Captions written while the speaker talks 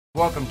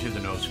Welcome to the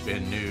No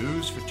Spin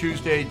News for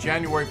Tuesday,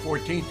 January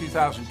 14,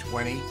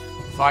 2020.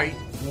 Fight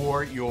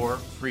for your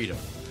freedom.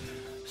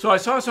 So I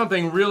saw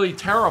something really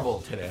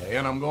terrible today,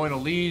 and I'm going to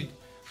lead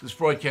this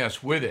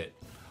broadcast with it.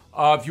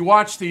 If you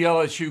watched the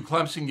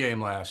LSU-Clemson game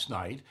last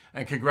night,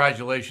 and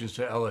congratulations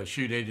to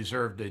LSU, they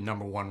deserved the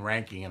number one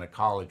ranking in a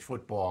college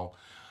football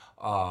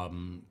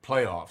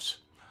playoffs.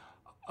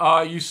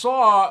 You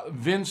saw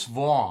Vince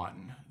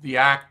Vaughn, the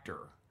actor,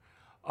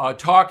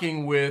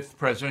 talking with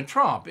President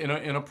Trump in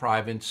a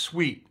private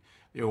suite.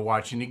 They were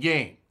watching the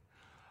game.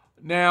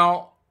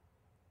 Now,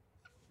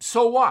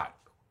 so what?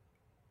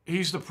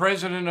 He's the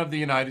president of the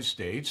United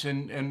States,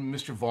 and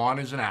Mr. Vaughn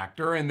is an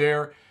actor, and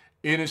they're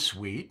in a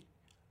suite.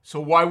 So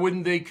why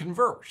wouldn't they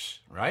converse,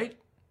 right?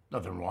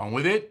 Nothing wrong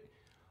with it.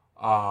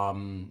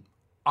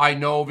 I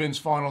know Vince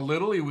Vaughn a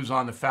little. He was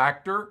on The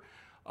Factor.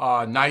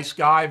 Nice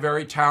guy,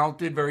 very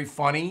talented, very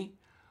funny.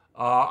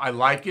 I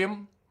like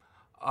him.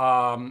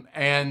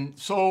 And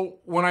so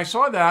when I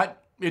saw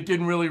that, it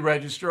didn't really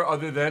register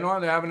other than,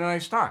 well, they're having a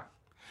nice time.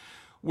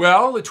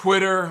 Well, the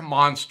Twitter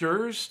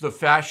monsters, the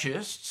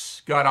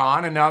fascists, got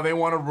on, and now they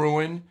want to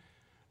ruin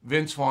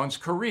Vince Vaughn's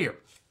career.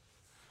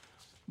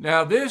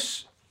 Now,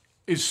 this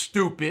is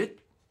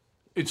stupid.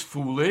 It's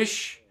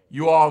foolish.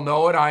 You all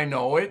know it. I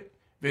know it.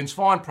 Vince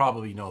Vaughn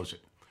probably knows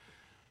it.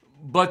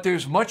 But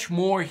there's much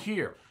more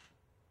here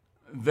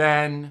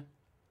than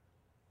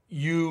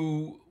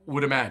you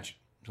would imagine.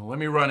 So let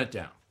me run it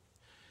down.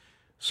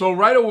 So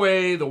right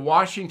away, the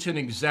Washington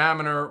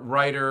Examiner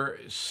writer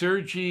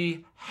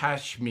Sergei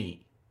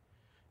Hashmi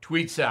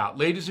tweets out,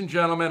 "Ladies and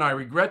gentlemen, I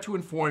regret to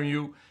inform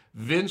you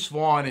Vince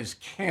Vaughn is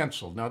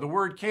canceled." Now, the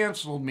word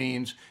canceled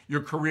means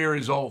your career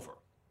is over.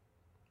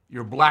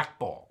 You're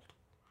blackballed,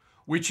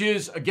 which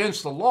is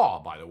against the law,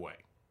 by the way.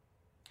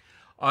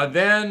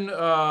 Then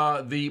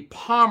the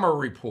Palmer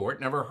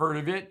Report, never heard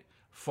of it,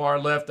 far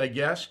left, I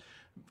guess.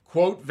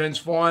 Quote, "Vince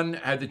Vaughn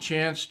had the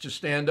chance to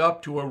stand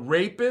up to a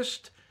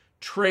rapist,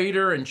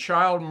 traitor, and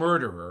child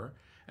murderer,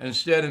 and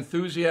instead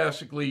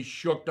enthusiastically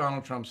shook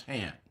Donald Trump's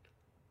hand."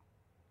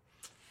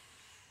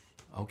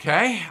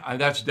 Okay,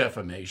 that's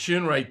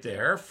defamation right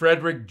there.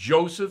 Frederick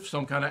Joseph,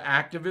 some kind of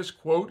activist,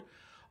 quote,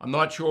 "I'm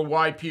not sure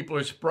why people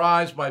are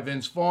surprised by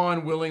Vince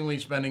Vaughn willingly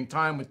spending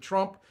time with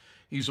Trump.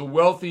 He's a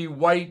wealthy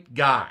white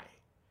guy.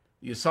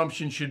 The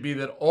assumption should be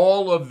that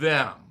all of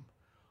them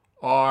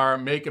are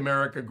Make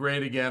America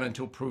Great Again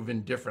until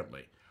proven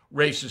differently."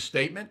 Racist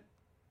statement,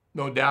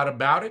 no doubt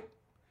about it.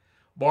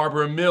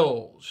 Barbara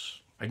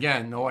Mills,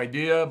 again, no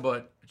idea,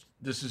 but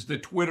this is the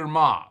Twitter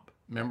mob,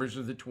 members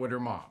of the Twitter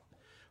mob.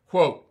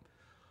 Quote,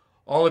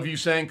 "All of you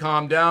saying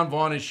calm down,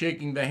 Vaughn is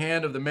shaking the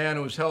hand of the man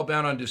who is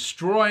hell-bent on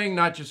destroying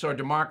not just our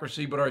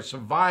democracy, but our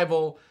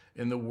survival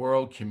in the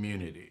world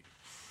community."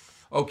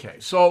 Okay,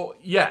 so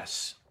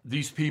yes,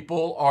 these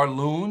people are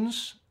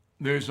loons.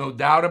 There's no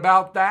doubt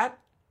about that.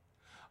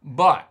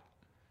 But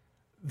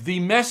the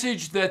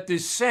message that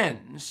this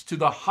sends to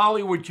the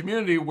Hollywood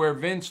community where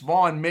Vince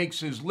Vaughn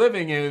makes his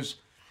living is,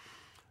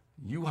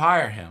 you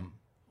hire him,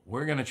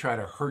 we're going to try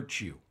to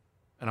hurt you.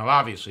 And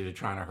obviously they're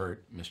trying to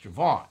hurt Mr.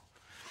 Vaughn.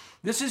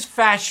 This is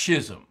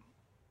fascism.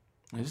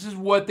 This is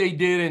what they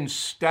did in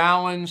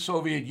Stalin's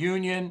Soviet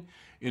Union,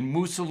 in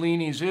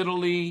Mussolini's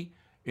Italy,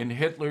 in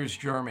Hitler's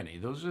Germany.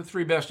 Those are the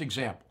three best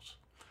examples.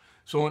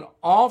 So in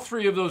all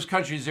three of those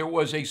countries, there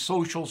was a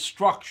social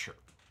structure.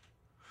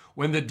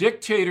 When the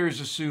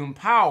dictators assumed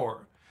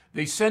power,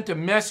 they sent a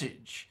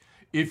message.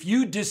 If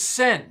you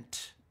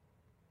dissent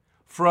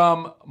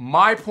from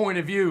my point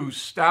of view,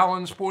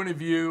 Stalin's point of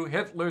view,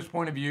 Hitler's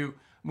point of view,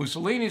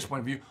 Mussolini's point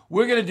of view,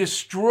 we're going to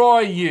destroy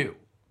you.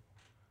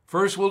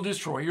 First, we'll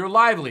destroy your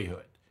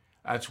livelihood.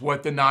 That's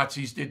what the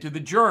Nazis did to the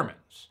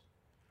Germans.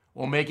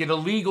 We'll make it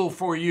illegal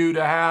for you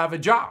to have a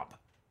job,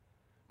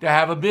 to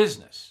have a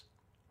business.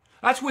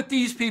 That's what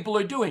these people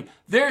are doing.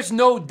 There's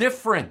no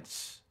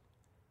difference.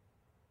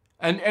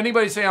 And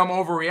anybody say I'm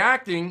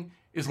overreacting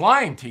is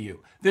lying to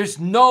you. There's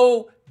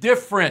no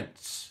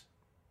difference.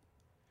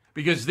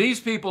 Because these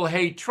people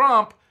hate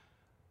Trump.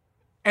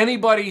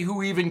 Anybody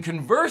who even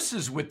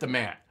converses with the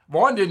man,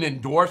 Vaughn didn't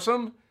endorse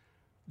him,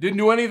 didn't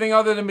do anything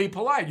other than be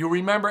polite. You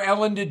remember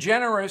Ellen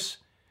DeGeneres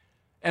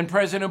and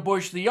President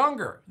Bush the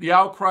Younger, the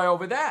outcry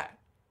over that.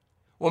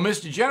 Well,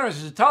 Miss DeGeneres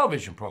is a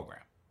television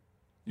program.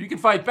 You can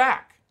fight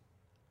back.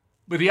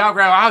 But the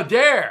outcry, how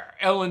dare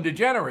Ellen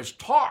DeGeneres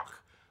talk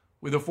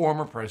with a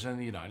former president of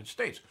the United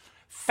States.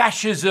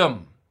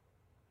 Fascism.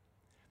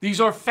 These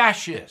are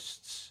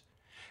fascists.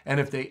 And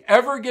if they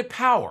ever get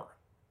power,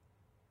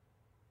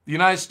 the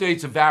United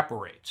States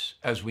evaporates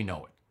as we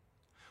know it.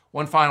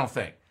 One final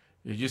thing.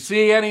 Did you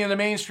see any of the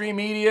mainstream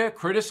media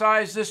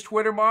criticize this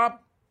Twitter mob?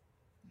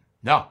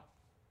 No.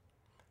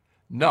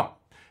 No.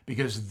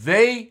 Because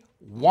they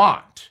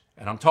want,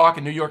 and I'm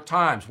talking New York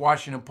Times,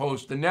 Washington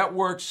Post, the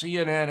network,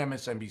 CNN,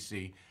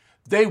 MSNBC,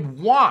 they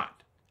want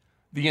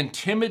the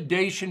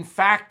intimidation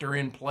factor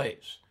in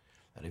place.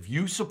 That if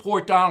you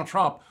support Donald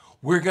Trump,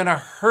 we're going to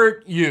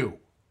hurt you.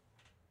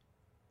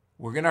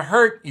 We're going to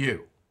hurt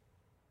you.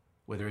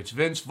 Whether it's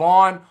Vince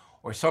Vaughn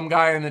or some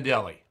guy in the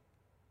deli.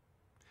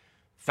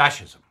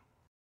 fascism.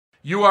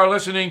 You are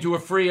listening to a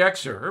free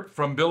excerpt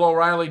from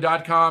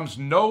BillO'Reilly.com's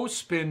No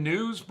Spin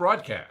News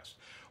broadcast,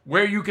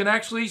 where you can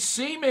actually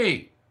see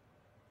me.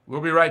 We'll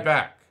be right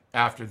back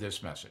after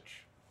this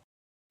message.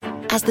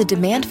 As the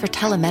demand for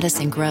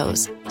telemedicine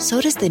grows,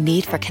 so does the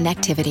need for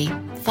connectivity.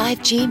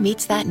 5G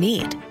meets that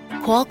need.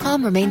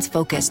 Qualcomm remains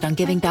focused on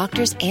giving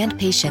doctors and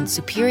patients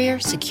superior,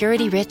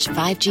 security-rich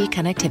 5G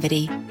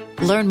connectivity.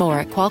 Learn more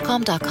at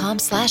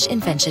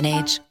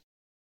qualcomm.com/InventionAge.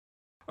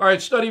 All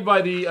right, study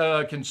by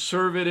the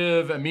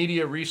Conservative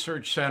Media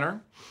Research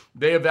Center.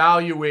 They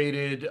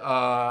evaluated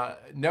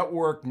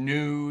network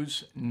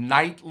news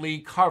nightly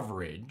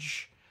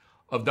coverage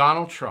of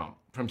Donald Trump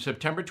from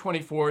September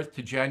 24th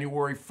to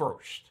January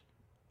 1st.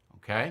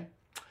 Okay?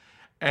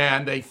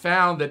 And they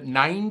found that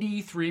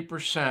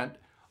 93%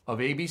 of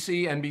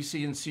ABC,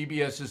 NBC, and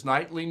CBS's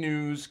nightly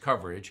news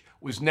coverage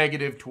was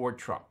negative toward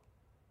Trump.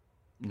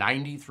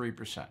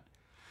 93%.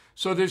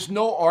 So there's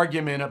no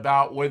argument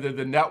about whether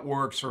the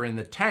networks are in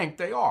the tank.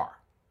 They are,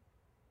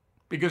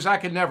 because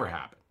that could never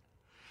happen.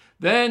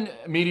 Then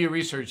Media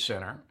Research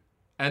Center,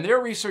 and their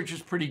research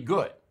is pretty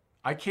good.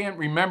 I can't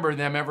remember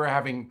them ever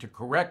having to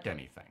correct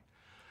anything.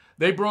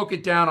 They broke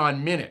it down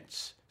on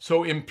minutes.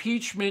 So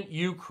impeachment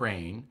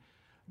Ukraine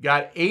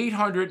got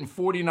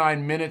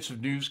 849 minutes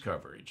of news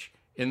coverage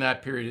in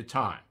that period of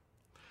time.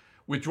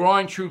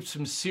 Withdrawing troops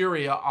from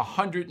Syria,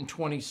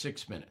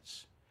 126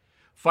 minutes.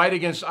 Fight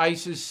against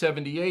ISIS,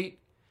 78.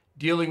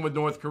 Dealing with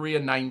North Korea,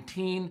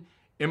 19.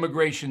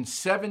 Immigration,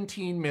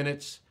 17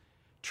 minutes.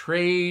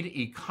 Trade,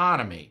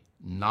 economy,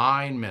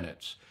 9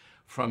 minutes.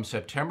 From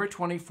September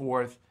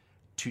 24th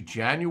to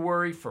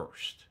January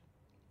 1st.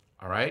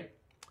 All right?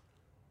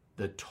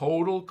 The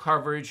total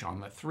coverage on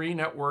the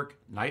 3-network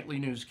nightly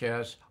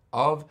newscasts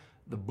of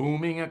the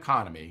booming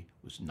economy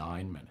was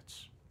 9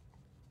 minutes.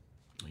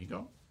 There you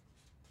go.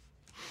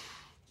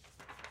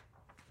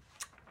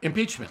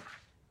 Impeachment.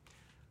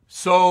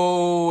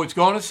 So it's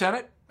going to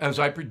Senate, as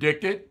I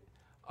predicted.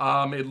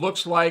 It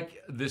looks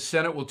like the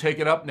Senate will take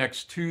it up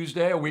next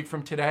Tuesday, a week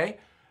from today,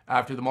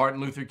 after the Martin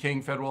Luther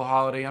King federal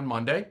holiday on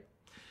Monday.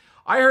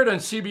 I heard on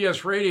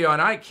CBS Radio,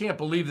 and I can't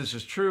believe this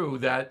is true,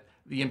 that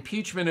the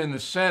impeachment in the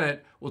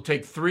Senate will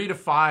take 3 to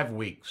 5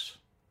 weeks.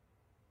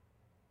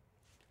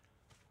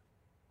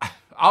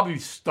 I'll be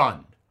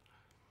stunned.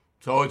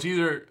 So it's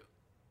either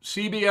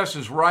CBS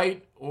is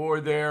right or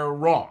they're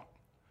wrong.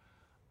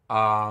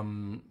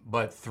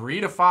 But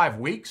 3 to 5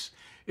 weeks?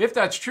 If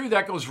that's true,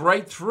 that goes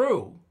right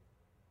through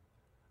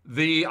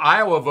the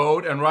Iowa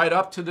vote and right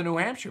up to the New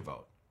Hampshire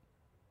vote.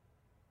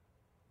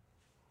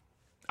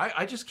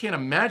 I just can't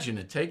imagine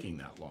it taking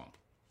that long.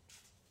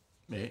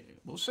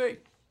 We'll see.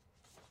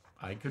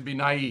 I could be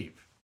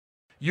naive.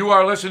 You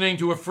are listening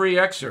to a free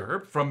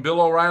excerpt from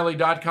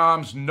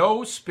BillO'Reilly.com's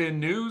No Spin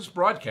News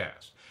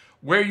broadcast,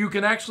 where you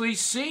can actually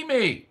see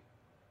me.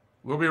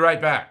 We'll be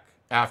right back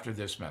after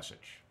this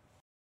message.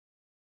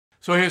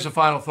 So here's the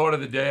final thought of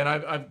the day, and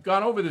I've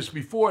gone over this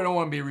before. I don't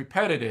want to be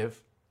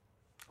repetitive,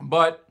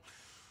 but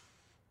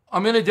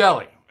I'm in a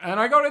deli, and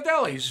I go to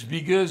delis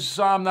because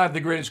I'm not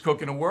the greatest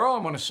cook in the world.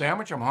 I want a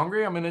sandwich. I'm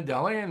hungry. I'm in a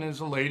deli, and there's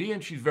a lady,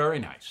 and she's very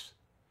nice.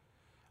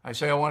 I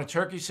say, I want a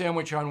turkey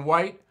sandwich on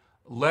white,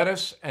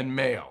 lettuce, and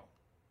mayo.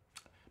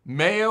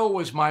 Mayo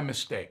was my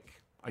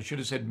mistake. I should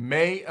have said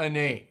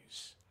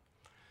mayonnaise.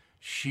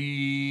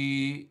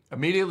 She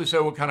immediately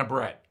said, what kind of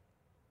bread?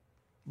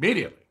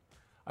 Immediately.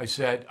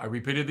 I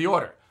repeated the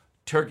order.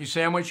 Turkey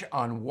sandwich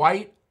on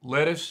white,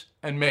 lettuce,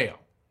 and mayo.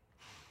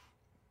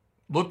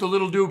 Looked a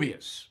little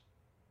dubious.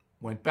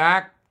 Went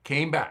back,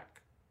 came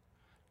back.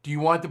 Do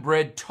you want the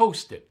bread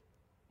toasted?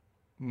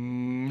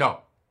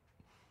 No.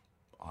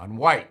 On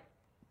white,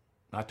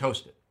 not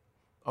toasted.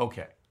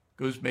 Okay.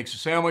 Goes, makes a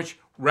sandwich,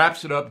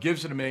 wraps it up,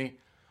 gives it to me.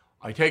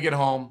 I take it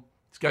home.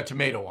 It's got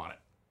tomato on it.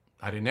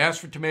 I didn't ask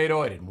for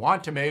tomato. I didn't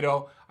want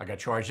tomato. I got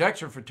charged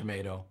extra for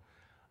tomato.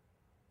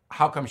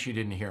 How come she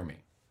didn't hear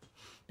me?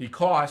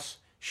 Because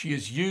she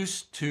is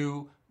used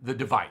to the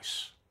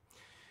device.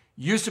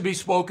 Used to be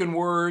spoken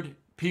word.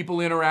 People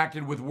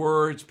interacted with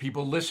words.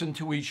 People listened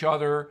to each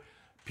other.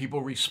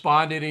 People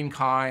responded in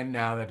kind.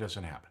 Now that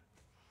doesn't happen.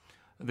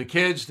 The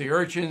kids, the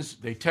urchins,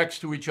 they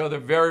text to each other.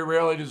 Very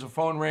rarely does a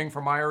phone ring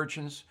for my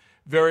urchins.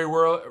 Very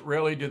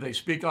rarely do they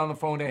speak on the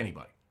phone to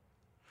anybody.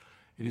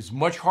 It is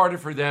much harder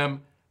for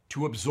them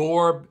to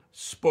absorb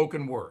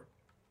spoken word.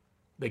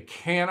 They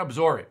can't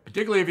absorb it,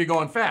 particularly if you're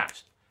going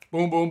fast.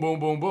 Boom, boom, boom,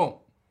 boom, boom.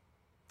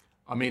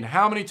 I mean,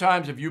 how many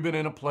times have you been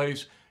in a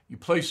place, you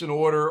place an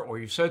order or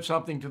you said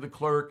something to the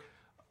clerk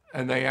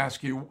and they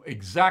ask you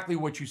exactly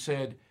what you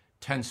said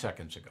 10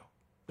 seconds ago?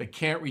 They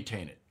can't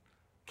retain it.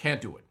 Can't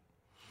do it.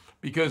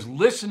 Because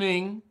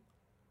listening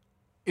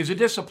is a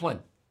discipline.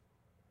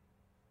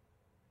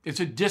 It's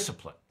a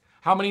discipline.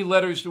 How many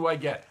letters do I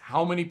get?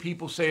 How many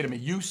people say to me,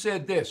 you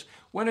said this,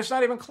 when it's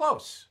not even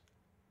close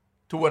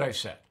to what I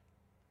said?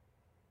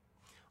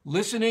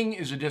 Listening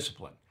is a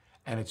discipline,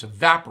 and it's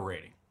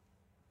evaporating.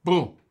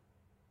 Boom.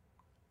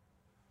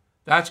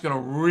 That's going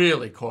to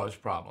really cause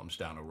problems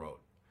down the road.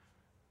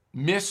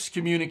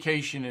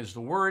 Miscommunication is the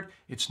word.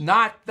 It's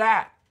not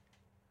that.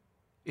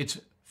 It's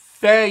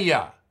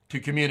failure to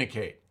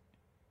communicate.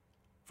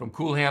 From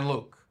Cool Hand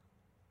Luke.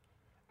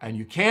 And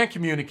you can't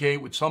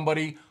communicate with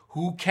somebody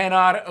who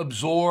cannot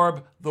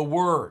absorb the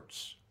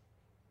words.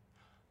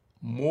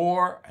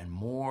 More and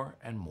more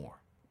and more.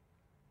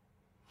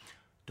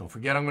 Don't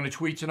forget, I'm going to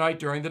tweet tonight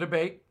during the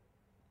debate.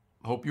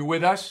 Hope you're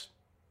with us.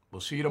 We'll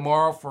see you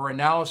tomorrow for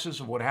analysis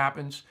of what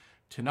happens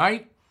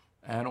tonight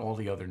and all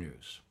the other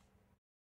news.